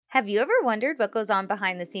Have you ever wondered what goes on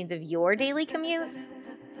behind the scenes of your daily commute?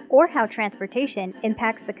 Or how transportation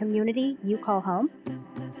impacts the community you call home?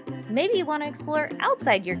 Maybe you want to explore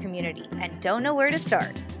outside your community and don't know where to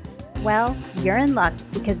start. Well, you're in luck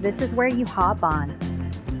because this is where you hop on.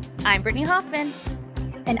 I'm Brittany Hoffman.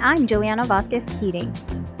 And I'm Juliana Vasquez-Keating.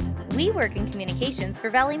 We work in communications for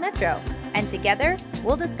Valley Metro, and together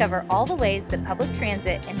we'll discover all the ways that public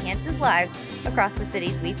transit enhances lives across the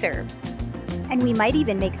cities we serve. And we might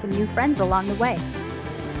even make some new friends along the way.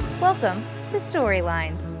 Welcome to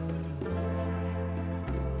Storylines.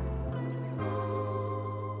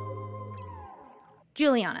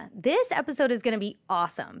 Juliana, this episode is going to be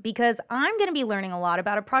awesome because I'm going to be learning a lot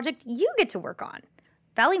about a project you get to work on,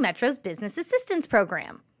 Valley Metro's Business Assistance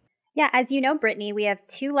Program. Yeah, as you know, Brittany, we have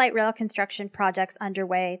two light rail construction projects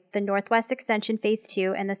underway, the Northwest Extension Phase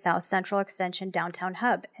 2 and the South Central Extension Downtown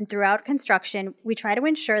Hub. And throughout construction, we try to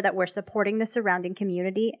ensure that we're supporting the surrounding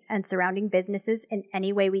community and surrounding businesses in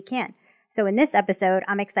any way we can. So in this episode,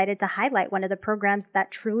 I'm excited to highlight one of the programs that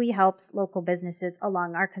truly helps local businesses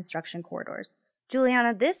along our construction corridors.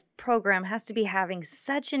 Juliana, this program has to be having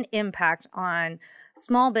such an impact on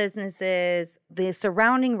small businesses, the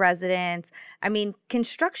surrounding residents. I mean,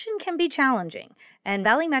 construction can be challenging, and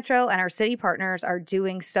Valley Metro and our city partners are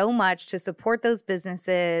doing so much to support those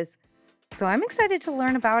businesses. So I'm excited to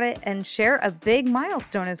learn about it and share a big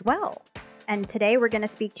milestone as well. And today we're going to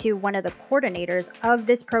speak to one of the coordinators of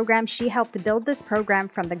this program. She helped build this program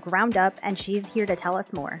from the ground up, and she's here to tell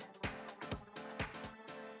us more.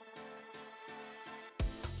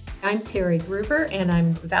 I'm Terry Gruver, and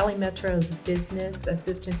I'm Valley Metro's Business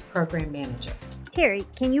Assistance Program Manager. Terry,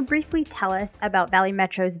 can you briefly tell us about Valley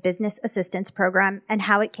Metro's Business Assistance Program and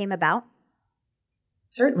how it came about?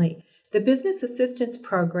 Certainly. The Business Assistance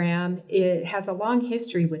Program, it has a long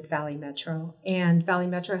history with Valley Metro, and Valley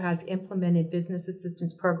Metro has implemented business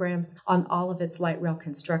assistance programs on all of its light rail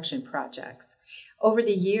construction projects. Over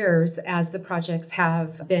the years, as the projects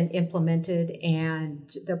have been implemented and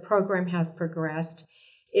the program has progressed,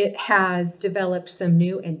 it has developed some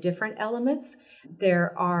new and different elements.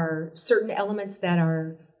 There are certain elements that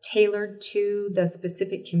are tailored to the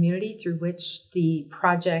specific community through which the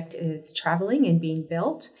project is traveling and being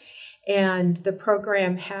built. And the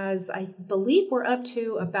program has, I believe we're up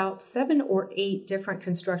to about 7 or 8 different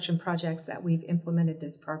construction projects that we've implemented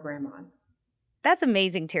this program on. That's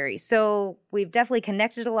amazing, Terry. So we've definitely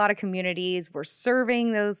connected a lot of communities. We're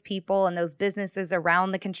serving those people and those businesses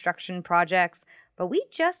around the construction projects. But we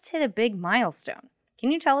just hit a big milestone.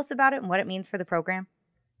 Can you tell us about it and what it means for the program?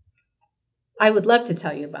 I would love to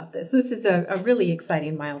tell you about this. This is a really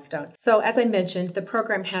exciting milestone. So as I mentioned, the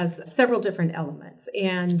program has several different elements,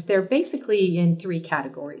 and they're basically in 3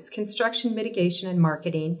 categories: construction, mitigation, and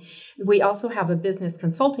marketing. We also have a business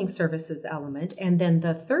consulting services element, and then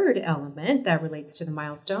the third element that relates to the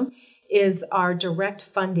milestone is our direct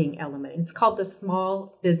funding element. It's called the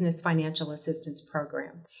Small Business Financial Assistance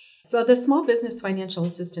Program. So the Small Business Financial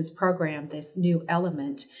Assistance Program, this new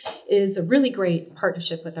element, is a really great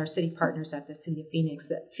partnership with our city partners at the City of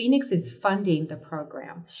Phoenix. Phoenix is funding the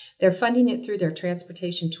program. They're funding it through their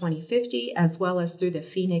Transportation 2050 as well as through the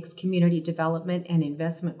Phoenix Community Development and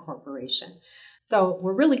Investment Corporation. So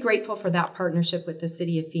we're really grateful for that partnership with the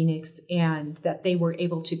City of Phoenix and that they were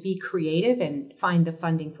able to be creative and find the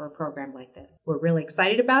funding for a program like this. We're really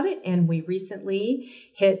excited about it, and we recently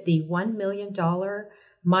hit the $1 million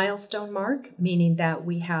milestone mark, meaning that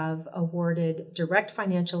we have awarded direct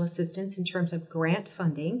financial assistance in terms of grant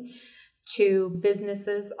funding to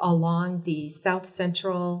businesses along the South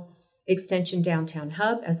Central Extension Downtown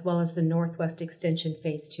Hub, as well as the Northwest Extension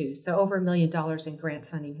Phase 2. So over $1 million in grant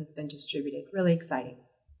funding has been distributed. Really exciting.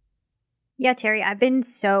 Yeah, Terry, I've been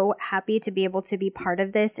so happy to be able to be part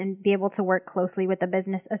of this and be able to work closely with the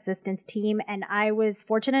business assistance team. And I was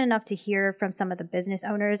fortunate enough to hear from some of the business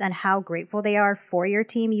owners and how grateful they are for your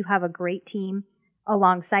team. You have a great team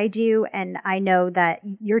alongside you, and I know that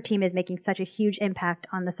your team is making such a huge impact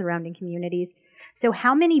on the surrounding communities. So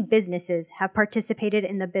how many businesses have participated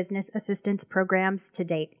in the business assistance programs to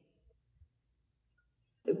date?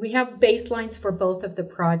 We have baselines for both of the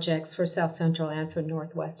projects, for South Central and for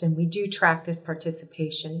Northwest, and we do track this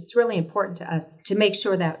participation. It's really important to us to make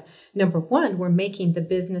sure that, number one, we're making the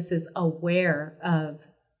businesses aware of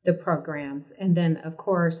the programs, and then, of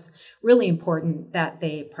course, really important that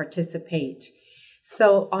they participate.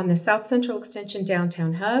 So on the South Central Extension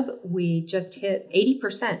Downtown Hub, we just hit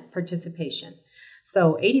 80% participation.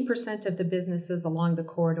 So 80% of the businesses along the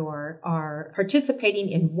corridor are participating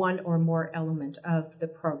in one or more element of the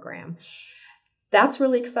program. That's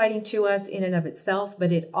really exciting to us in and of itself,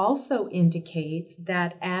 but it also indicates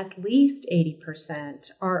that at least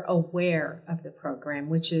 80% are aware of the program,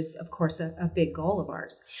 which is, of course, a big goal of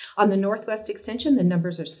ours. On the Northwest Extension, the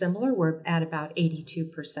numbers are similar. We're at about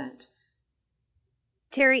 82%.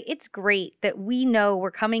 Terry, it's great that we know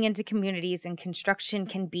we're coming into communities and construction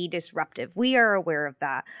can be disruptive. We are aware of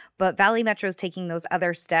that, but Valley Metro is taking those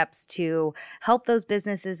other steps to help those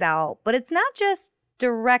businesses out. But it's not just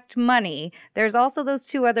direct money. There's also those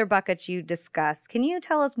two other buckets you discussed. Can you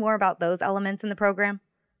tell us more about those elements in the program?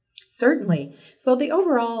 Certainly. So the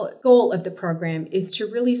overall goal of the program is to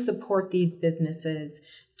really support these businesses,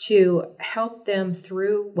 to help them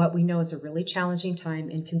through what we know is a really challenging time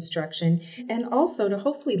in construction, and also to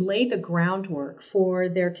hopefully lay the groundwork for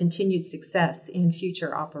their continued success in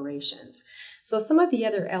future operations. So some of the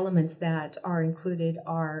other elements that are included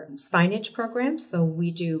are signage programs. So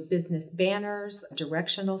we do business banners,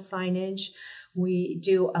 directional signage. We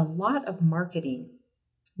do a lot of marketing.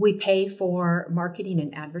 We pay for marketing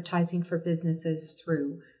and advertising for businesses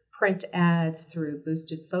through print ads, through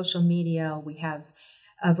boosted social media. We have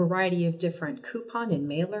a variety of different coupon and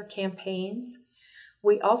mailer campaigns.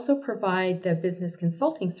 We also provide the business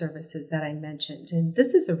consulting services that I mentioned, and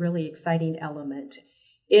this is a really exciting element.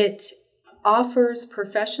 It offers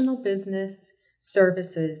professional business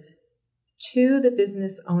services to the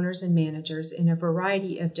business owners and managers in a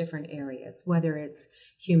variety of different areas, whether it's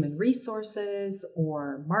human resources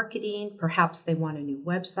or marketing. Perhaps they want a new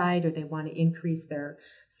website or they want to increase their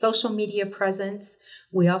social media presence.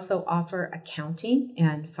 We also offer accounting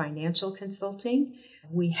and financial consulting.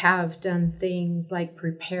 We have done things like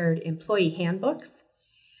prepared employee handbooks.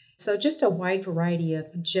 So just a wide variety of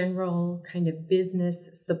general kind of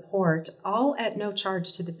business support, all at no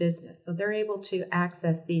charge to the business. So they're able to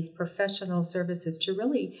access these professional services to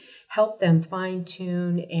really help them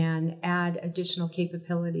fine-tune and add additional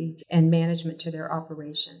capabilities and management to their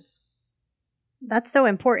operations. That's so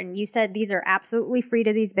important. You said these are absolutely free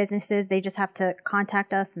to these businesses. They just have to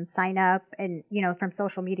contact us and sign up, and, from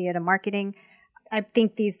social media to marketing. I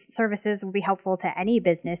think these services will be helpful to any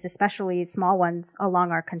business, especially small ones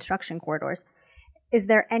along our construction corridors. Is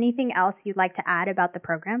there anything else you'd like to add about the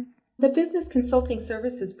program? The Business Consulting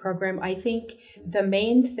Services Program, I think the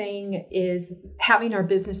main thing is having our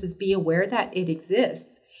businesses be aware that it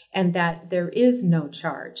exists and that there is no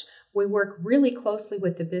charge. We work really closely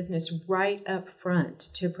with the business right up front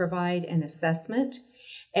to provide an assessment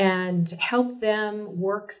and help them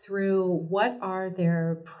work through what are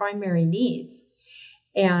their primary needs,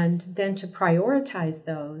 and then to prioritize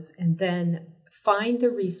those and then find the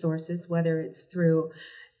resources, whether it's through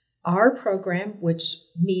our program, which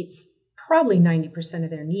meets probably 90% of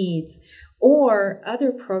their needs, or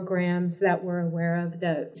other programs that we're aware of.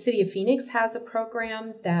 The City of Phoenix has a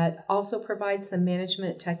program that also provides some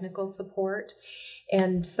management technical support.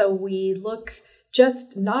 And so we look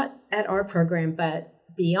just not at our program, but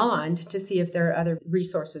beyond to see if there are other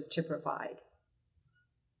resources to provide.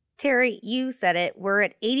 Terry, you said it. We're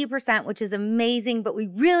at 80%, which is amazing, but we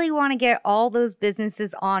really want to get all those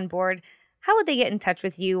businesses on board. How would they get in touch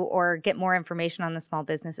with you or get more information on the Small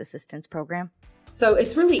Business Assistance Program? So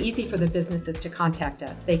it's really easy for the businesses to contact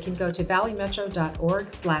us. They can go to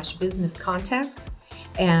valleymetro.org/business contacts,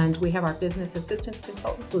 and we have our business assistance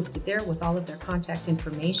consultants listed there with all of their contact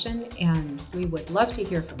information, and we would love to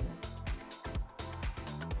hear from them.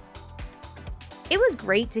 It was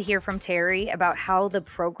great to hear from Terry about how the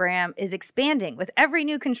program is expanding with every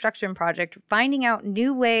new construction project, finding out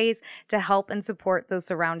new ways to help and support those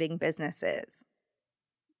surrounding businesses.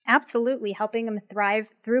 Absolutely. Helping them thrive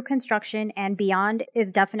through construction and beyond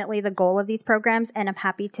is definitely the goal of these programs, and I'm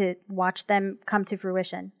happy to watch them come to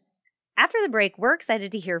fruition. After the break, we're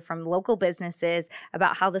excited to hear from local businesses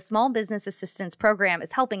about how the Small Business Assistance Program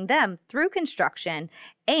is helping them through construction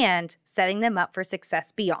and setting them up for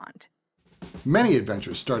success beyond. Many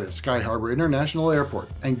adventures start at Sky Harbor International Airport,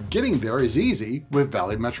 and getting there is easy with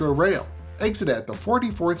Valley Metro Rail. Exit at the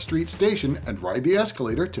 44th Street station and ride the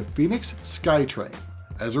escalator to Phoenix SkyTrain.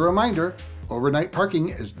 As a reminder, overnight parking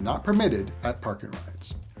is not permitted at Park and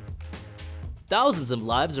Rides. Thousands of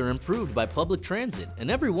lives are improved by public transit, and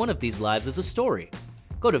every one of these lives is a story.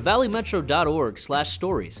 Go to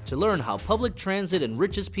valleymetro.org/stories to learn how public transit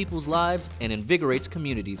enriches people's lives and invigorates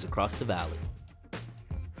communities across the valley.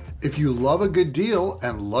 If you love a good deal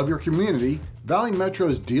and love your community, Valley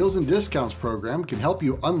Metro's Deals and Discounts program can help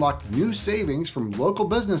you unlock new savings from local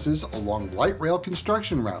businesses along light rail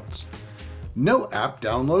construction routes. No app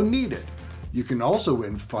download needed. You can also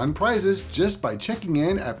win fun prizes just by checking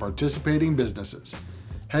in at participating businesses.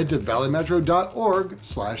 Head to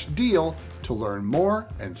valleymetro.org/deal to learn more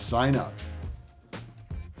and sign up.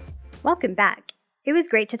 Welcome back. It was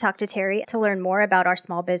great to talk to Terry to learn more about our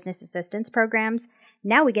small business assistance programs.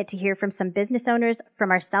 Now we get to hear from some business owners from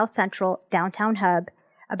our South Central downtown hub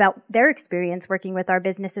about their experience working with our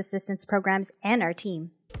business assistance programs and our team.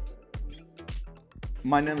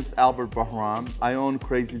 My name is Albert Bahram. I own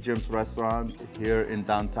Crazy Jim's restaurant here in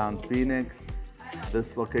downtown Phoenix.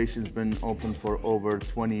 This location's been open for over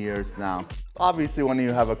 20 years now. Obviously, when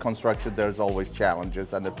you have a construction, there's always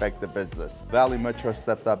challenges and affect the business. Valley Metro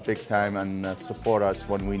stepped up big time and support us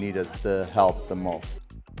when we needed the help the most.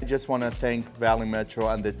 I just want to thank Valley Metro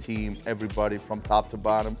and the team, everybody from top to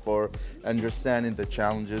bottom, for understanding the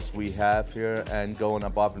challenges we have here and going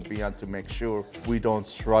above and beyond to make sure we don't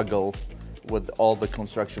struggle with all the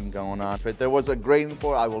construction going on. If there was a grading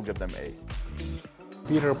for, I will give them A.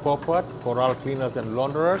 Peter Popat, Coral Cleaners and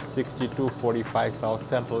Launderers, 6245 South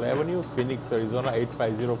Central Avenue, Phoenix, Arizona,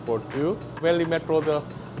 85042. Valley Metro, the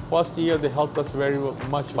first year they helped us very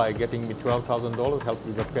much by getting me $12,000, helped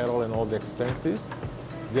with the payroll and all the expenses.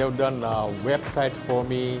 They've done a website for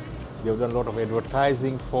me. They've done a lot of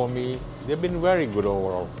advertising for me. They've been very good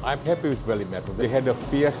overall. I'm happy with Valley Metro. They had a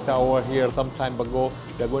fiesta over here some time ago.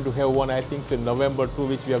 They're going to have one, I think, in November too,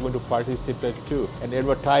 which we are going to participate too. And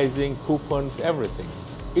advertising, coupons, everything.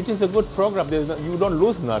 It is a good program. You don't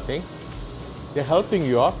lose nothing. They're helping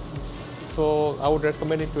you out. So I would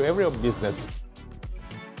recommend it to every business.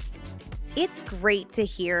 It's great to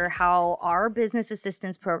hear how our business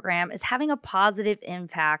assistance program is having a positive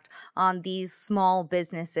impact on these small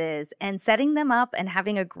businesses and setting them up and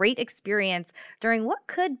having a great experience during what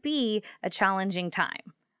could be a challenging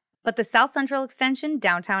time. But the South Central Extension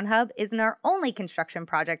Downtown Hub isn't our only construction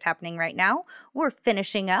project happening right now. We're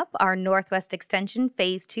finishing up our Northwest Extension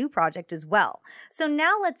Phase 2 project as well. So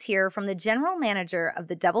now let's hear from the general manager of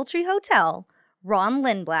the DoubleTree Hotel, Ron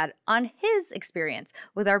Lindblad, on his experience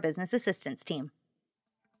with our business assistance team.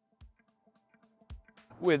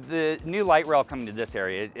 With the new light rail coming to this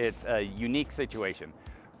area, it's a unique situation.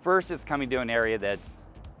 First, it's coming to an area that's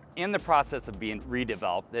in the process of being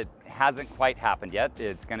redeveloped. It hasn't quite happened yet.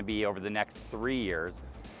 It's going to be over the next 3 years.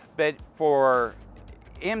 But for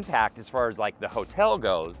impact, as far as like the hotel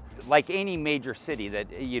goes, like any major city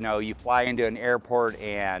that, you fly into an airport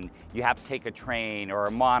and you have to take a train or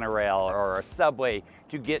a monorail or a subway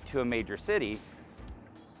to get to a major city,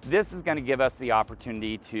 this is going to give us the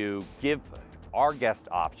opportunity to give our guest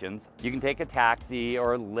options. You can take a taxi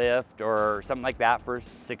or a Lyft or something like that for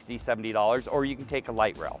 $60, $70, or you can take a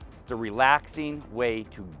light rail. It's a relaxing way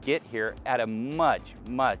to get here at a much,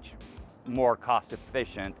 much more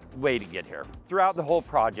cost-efficient way to get here. Throughout the whole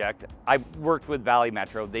project, I've worked with Valley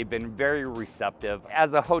Metro. They've been very receptive.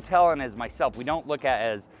 As a hotel and as myself, we don't look at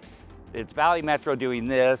it as it's Valley Metro doing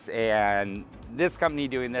this and this company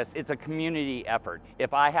doing this. It's a community effort.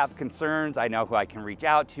 If I have concerns, I know who I can reach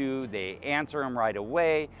out to. They answer them right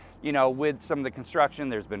away. With some of the construction,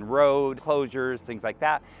 there's been road closures, things like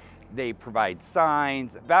that. They provide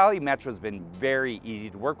signs. Valley Metro has been very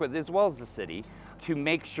easy to work with, as well as the city, to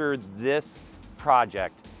make sure this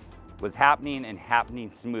project was happening and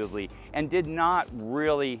happening smoothly and did not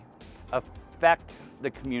really affect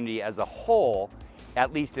the community as a whole,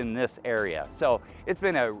 at least in this area. So it's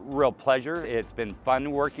been a real pleasure. It's been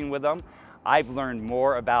fun working with them. I've learned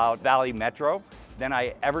more about Valley Metro than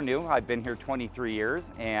I ever knew. I've been here 23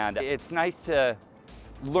 years, and it's nice to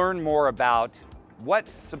learn more about what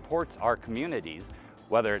supports our communities,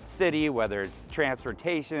 whether it's city, whether it's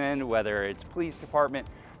transportation, whether it's police department.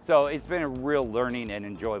 So it's been a real learning and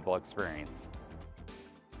enjoyable experience.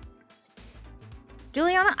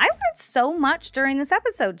 Juliana, I learned so much during this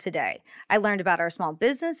episode today. I learned about our small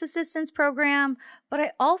business assistance program, but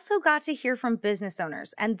I also got to hear from business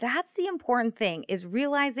owners. And that's the important thing, is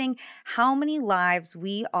realizing how many lives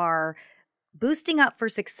we are boosting up for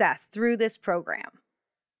success through this program.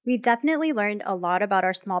 We've definitely learned a lot about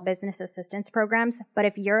our small business assistance programs, but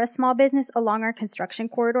if you're a small business along our construction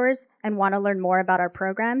corridors and want to learn more about our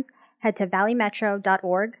programs, head to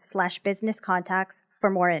valleymetro.org/business contacts for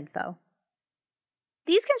more info.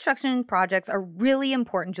 These construction projects are really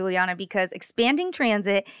important, Juliana, because expanding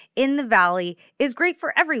transit in the Valley is great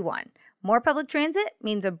for everyone. More public transit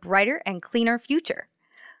means a brighter and cleaner future.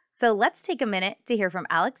 So let's take a minute to hear from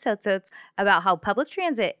Alex Sotsotz about how public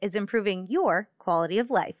transit is improving your quality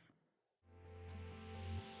of life.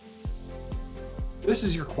 This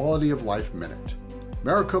is your Quality of Life Minute.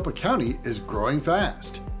 Maricopa County is growing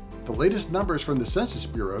fast. The latest numbers from the Census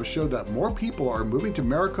Bureau show that more people are moving to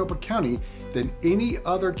Maricopa County than any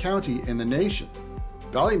other county in the nation.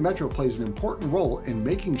 Valley Metro plays an important role in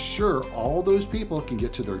making sure all those people can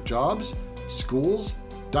get to their jobs, schools,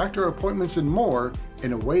 doctor appointments, and more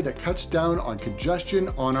in a way that cuts down on congestion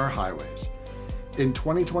on our highways. In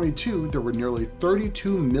 2022, there were nearly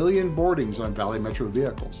 32 million boardings on Valley Metro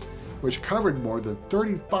vehicles, which covered more than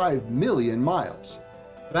 35 million miles.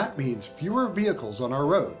 That means fewer vehicles on our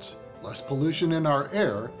roads, less pollution in our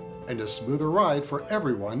air, and a smoother ride for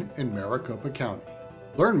everyone in Maricopa County.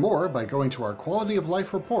 Learn more by going to our Quality of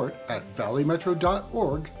Life report at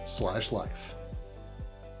valleymetro.org/life.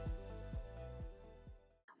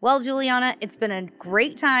 Well, Juliana, it's been a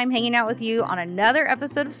great time hanging out with you on another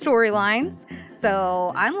episode of Storylines.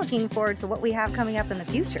 So I'm looking forward to what we have coming up in the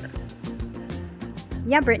future.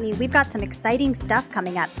 Yeah, Brittany, we've got some exciting stuff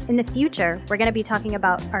coming up. In the future, we're going to be talking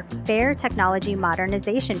about our Fair Technology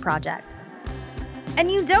Modernization Project.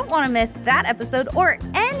 And you don't want to miss that episode or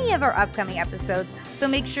any of our upcoming episodes, so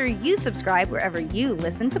make sure you subscribe wherever you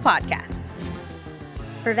listen to podcasts.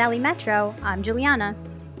 For Valley Metro, I'm Juliana.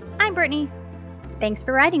 I'm Brittany. Thanks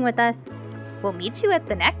for riding with us. We'll meet you at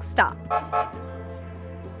the next stop.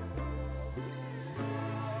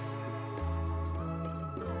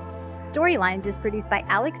 Storylines is produced by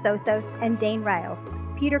Alex Osos and Dane Riles.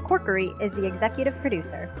 Peter Corkery is the executive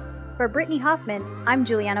producer. For Brittany Hoffman, I'm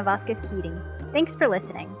Juliana Vasquez-Keating. Thanks for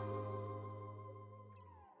listening.